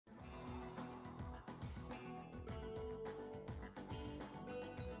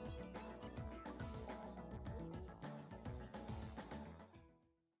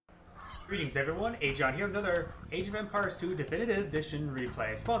Greetings everyone, Agion here, another Age of Empires 2 Definitive Edition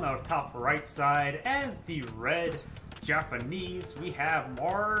replay. Spawning out top right side as the red Japanese, we have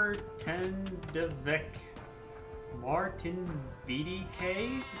Maartenvdk.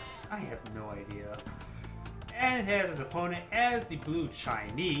 Maartenvdk? I have no idea. And has his opponent as the blue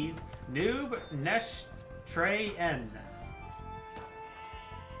Chinese, NooBNesHTayN.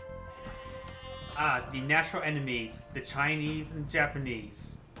 The natural enemies, the Chinese and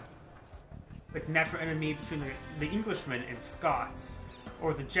Japanese. The natural enemy between the Englishmen and Scots,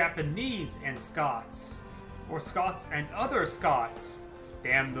 or the Japanese and Scots, or Scots and other Scots.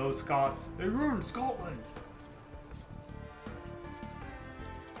 Damn those Scots, they ruined Scotland!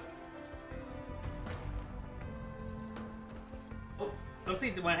 Oh, looks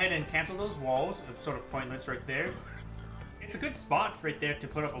like they went ahead and canceled those walls. It's sort of pointless right there. It's a good spot right there to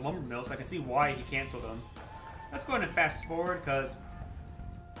put up a lumber mill, so I can see why he canceled them. Let's go ahead and fast forward, because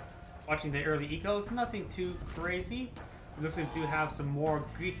watching the early ecos, nothing too crazy. It looks like we do have some more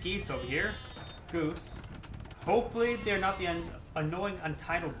Greek geese over here. Goose. Hopefully they're not the annoying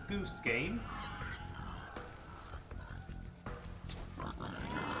untitled goose game.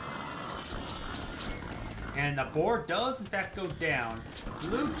 And the boar does in fact go down.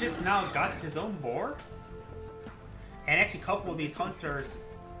 Blue just now got his own boar. And actually couple these hunters.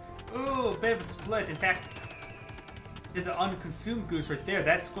 Ooh, a bit of a split. In fact, there's an unconsumed goose right there.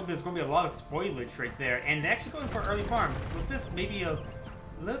 There's going to be a lot of spoilage right there. And actually going for early farm. Was this maybe a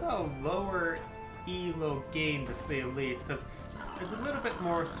little lower elo game to say the least? Because there's a little bit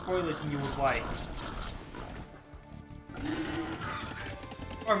more spoilage than you would like.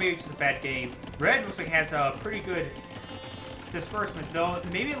 Or maybe just a bad game. Red looks like it has a pretty good disbursement, though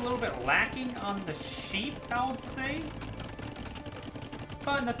maybe a little bit lacking on the sheep, I would say.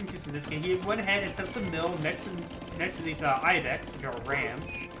 But nothing too significant. He went ahead and set up the mill next to these ibex, which are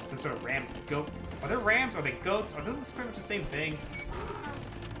rams. Some sort of ram goat. Are they rams? Are they goats? Are those pretty much the same thing?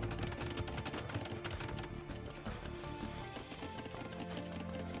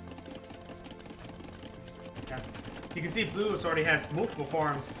 Yeah. You can see blue already has multiple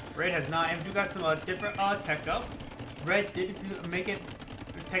farms. Red has not. And we do got some different tech up. Red did make it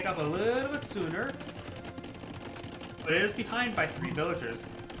tech up a little bit sooner. But it is behind by 3 villagers.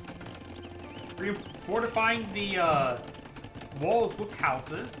 Fortifying the walls with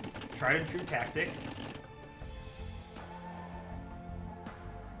houses. Tried and true tactic.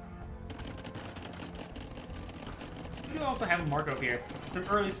 We do also have a mark over here. Some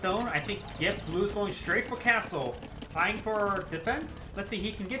early stone. I think, yep, blue's going straight for castle. Eyeing for defense. Let's see,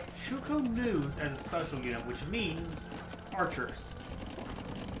 he can get Chuko News as a special unit, which means archers.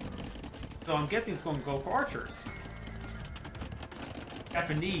 So I'm guessing he's going to go for archers.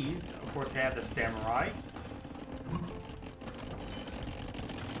 Japanese, of course, have the samurai.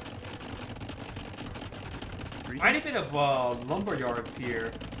 Quite a bit of lumber yards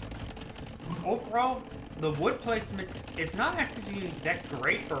here. Overall, the wood placement is not actually that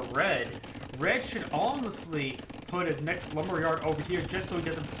great for red. Red should honestly put his next lumber yard over here just so he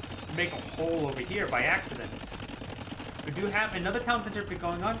doesn't make a hole over here by accident. We do have another town center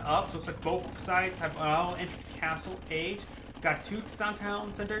going on up. So looks like both sides have entered castle age. Got 2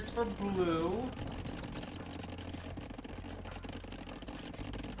 town centers for blue.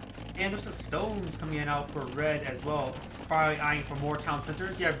 And there's some stones coming in out for red as well. Probably eyeing for more town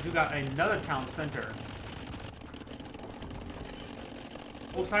centers. Yeah, we do got another town center.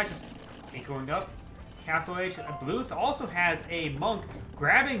 Both sides just going up. Castle age. Blues also has a monk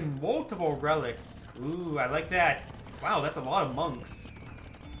grabbing multiple relics. Ooh, I like that. Wow, that's a lot of monks.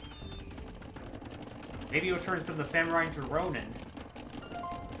 Maybe he'll turn some of the samurai into Ronin.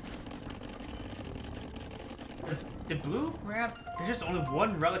 Did blue grab? There's just only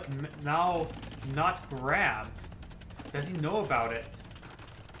one relic now not grabbed. Does he know about it?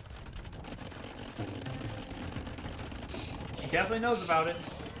 He definitely knows about it.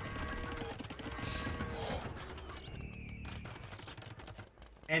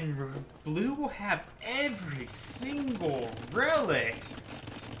 And blue will have every single relic.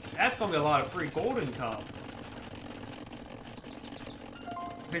 That's going to be a lot of free gold income.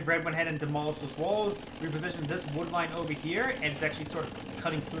 Looks like red went ahead and demolished those walls, repositioned this wood line over here, and it's actually sort of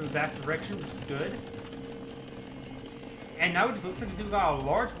cutting through that direction, which is good. And now it looks like we do got a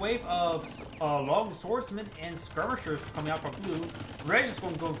large wave of long swordsmen and skirmishers coming out from blue. Red is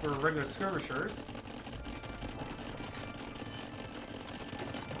going to go for regular skirmishers.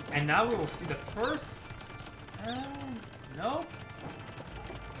 And now we will see the first... no?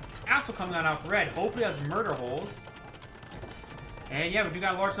 Castle coming on out red. Hopefully has murder holes. And yeah, we do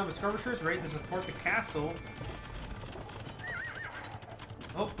got a large number of skirmishers ready to support the castle.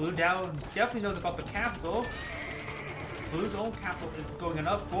 Oh, Blue down definitely knows about the castle. Blue's own castle is going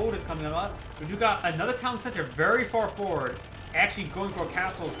up. Gold is coming up. We do got another town center very far forward. Actually going for a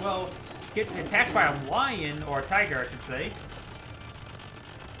castle as well. Gets attacked by a lion, or a tiger, I should say.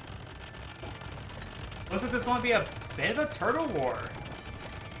 Looks like there's going to be a bit of a turtle war,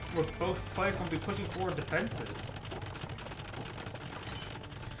 where both players going to be pushing forward defenses.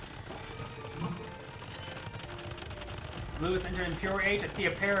 Blue is entering Pure Age. I see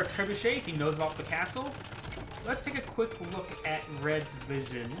a pair of trebuchets. He knows about the castle. Let's take a quick look at Red's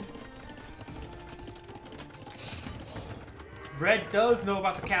vision. Red does know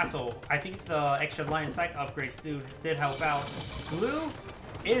about the castle. I think the extra line of sight upgrades did help out. Blue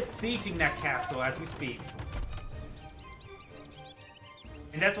is sieging that castle as we speak.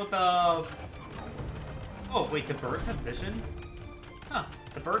 And that's what the... Oh, wait, the birds have vision? Huh,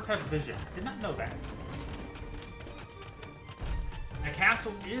 the birds have vision. Did not know that. The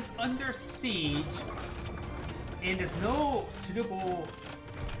castle is under siege, and there's no suitable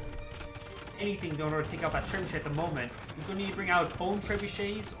anything in order to take out that trebuchet at the moment. He's going to need to bring out his own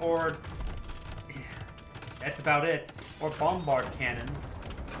trebuchets, or... that's about it. Or bombard cannons.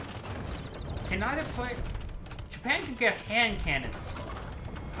 Can either play... Japan can get hand cannons,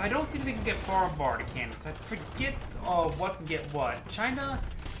 but I don't think they can get bombard cannons. I forget what can get what. China,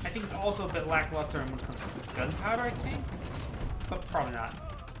 I think it's also a bit lackluster when it comes to gunpowder, I think. But probably not.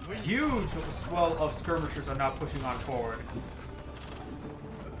 A huge swell of skirmishers are now pushing on forward.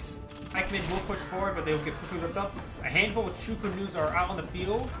 Pikemen will push forward, but they will get quickly ripped up. A handful of Chuko News are out on the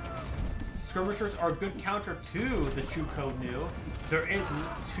field. Skirmishers are a good counter to the Chuko Nu. There is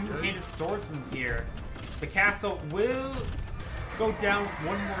two-handed swordsman here. The castle will go down with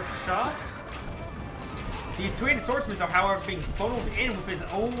one more shot. These two-handed swordsmen are, however, being funneled in with his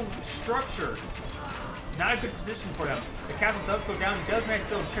own structures. Not a good position for them. The castle does go down. He does manage to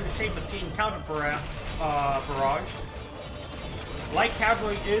build a trebuchet, but getting counter barrage. Light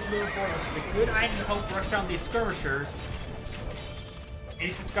cavalry is moving forward, which is a good item to help rush down these skirmishers. And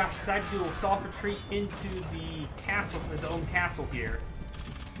he's just got decided to do a soft retreat into the castle, his own castle here.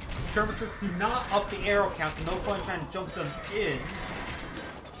 The skirmishers do not up the arrow count, so no point trying to jump them in.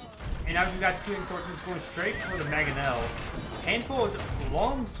 And now we've got two-handed swordsmen going straight for the Mangonel. Handful of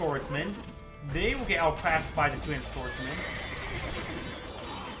long swordsmen. They will get outclassed by the two-handed swordsman.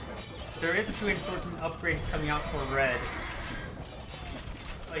 There is a two-handed swordsman upgrade coming out for Red.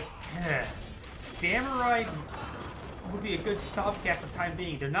 Like, Samurai would be a good stopgap for the time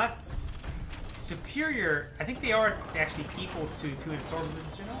being. They're not superior. I think they are actually equal to two-handed swordsman.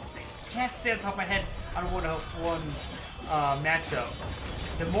 You know, I can't say on top of my head on one matchup.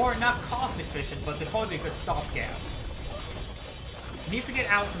 They're more not cost efficient, but they're probably a good stopgap. Needs to get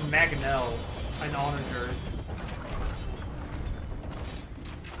out some Mangonels and Onagers.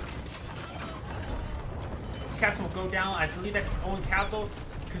 This castle will go down. I believe that's his own castle.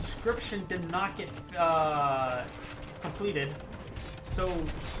 Conscription did not get completed. So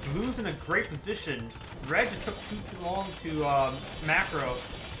Blue's in a great position. Red just took too long to macro.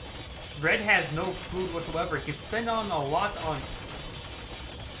 Red has no food whatsoever. He can spend on a lot on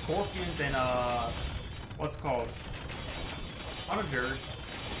scorpions and what's it called? Onagers.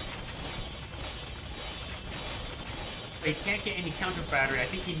 But he can't get any counter battery. I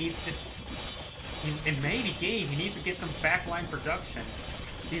think he needs just... In maybe game, he needs to get some backline production.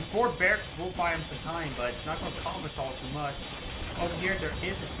 These 4 barracks will buy him some time, but it's not going to accomplish all too much. Over here, there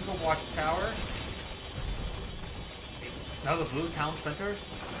is a single watchtower. That was a blue town center.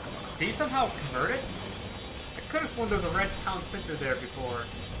 Did he somehow convert it? I could have sworn there was a red town center there before.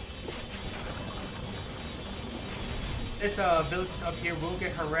 This village up here will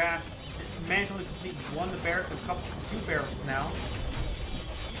get harassed. Managed to only complete one of the barracks. There's two barracks now.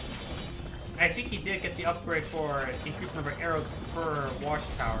 I think he did get the upgrade for increased number of arrows per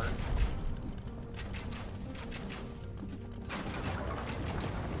watchtower.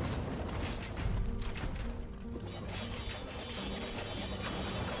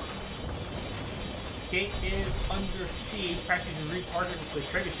 Gate is under siege. Practically retargeted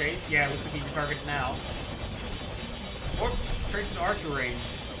with the trebuchets. Yeah, it looks like he's retargeted now. Or straight to the archer range.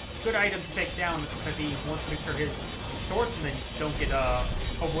 Good item to take down because he wants to make sure his swordsmen don't get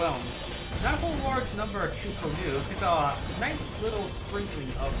overwhelmed. Not a whole large number of Chuko Nu, just a nice little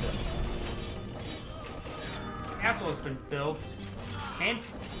sprinkling of them. Castle has been built, and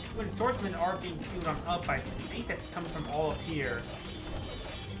when swordsmen are being queued on up, I think that's coming from all up here.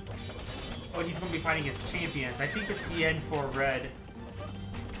 Oh, he's going to be fighting his champions. I think it's the end for Red.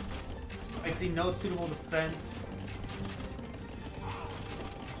 I see no suitable defense.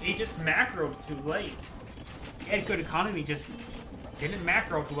 He just macroed too late. He had good economy, just didn't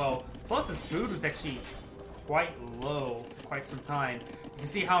macro well. Plus, his food was actually quite low for quite some time. You can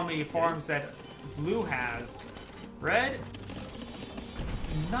see how many farms that Blue has. Red,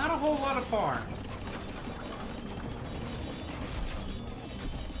 not a whole lot of farms.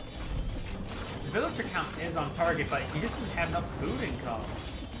 His villager count is on target, but he just didn't have enough food income.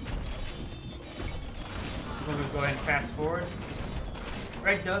 We're going to go ahead and fast forward.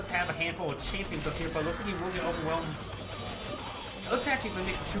 Red does have a handful of champions up here, but it looks like he will get overwhelmed. It looks actually going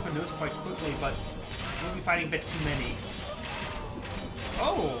to make the Chupa News quite quickly, but we'll be fighting a bit too many.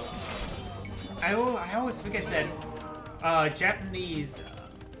 Oh! I always forget that Japanese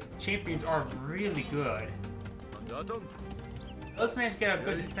champions are really good. Let's manage to get a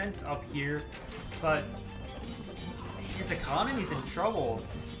good defense up here, but his economy's in trouble.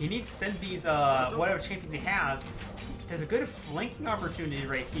 He needs to send these, whatever champions he has. There's a good flanking opportunity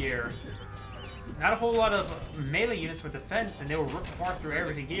right here. Not a whole lot of melee units for defense, and they will rip apart through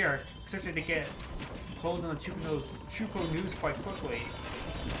everything here, especially to get close on the Chupo News quite quickly.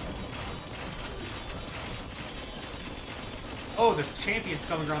 Oh, there's champions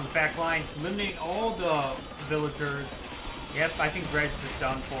coming around the back line, eliminating all the villagers. Yep, I think Red's just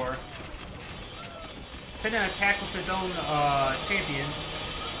done for. Sending an attack with his own champions.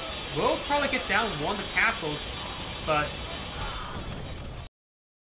 Will probably get down one of the castles, but